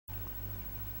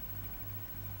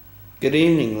Good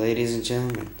evening, ladies and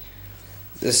gentlemen.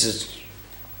 This is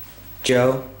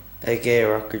Joe, aka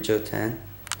Rocker Joe 10,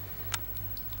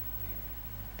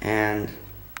 and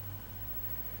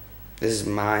this is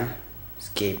my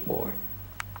skateboard.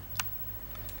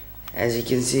 As you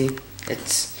can see,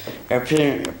 it's a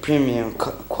premium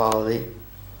quality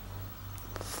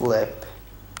flip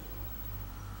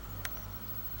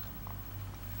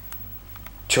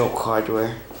choke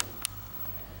hardware.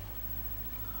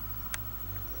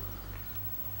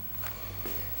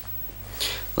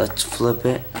 Let's flip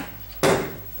it.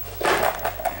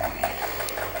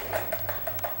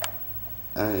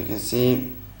 As you can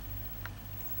see,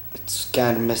 it's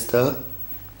kind of messed up.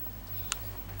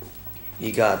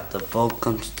 You got the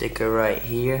welcome sticker right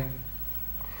here.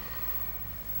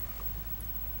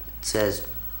 It says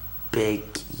Big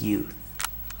Youth.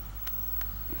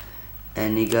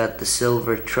 And you got the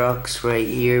silver trucks right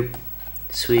here.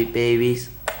 Sweet babies.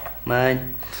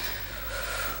 Mine.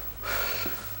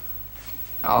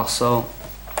 Also,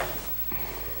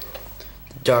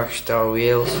 Dark Star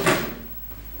wheels.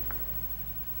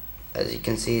 As you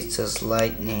can see, it says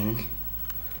lightning,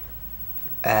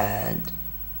 and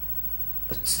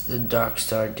it's the Dark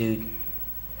Star dude.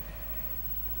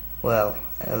 Well,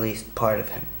 at least part of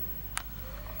him.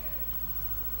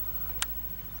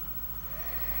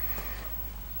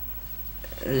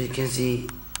 As you can see,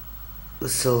 the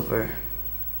silver,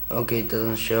 okay, it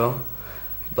doesn't show,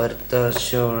 but it does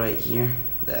show right here,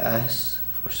 the S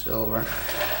for silver.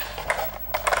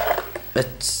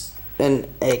 It's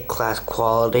in A-class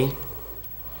quality.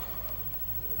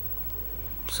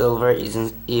 Silver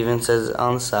even says it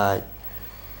on the side.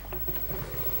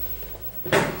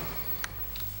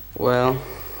 Well,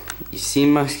 you see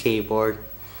my skateboard.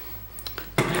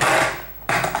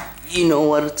 You know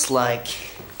what it's like.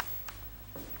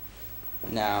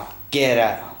 Now, get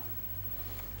out.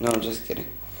 No, just kidding.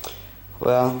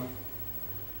 Well,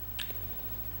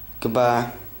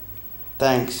 goodbye.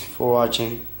 Thanks for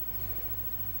watching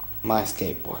my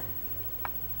skateboard.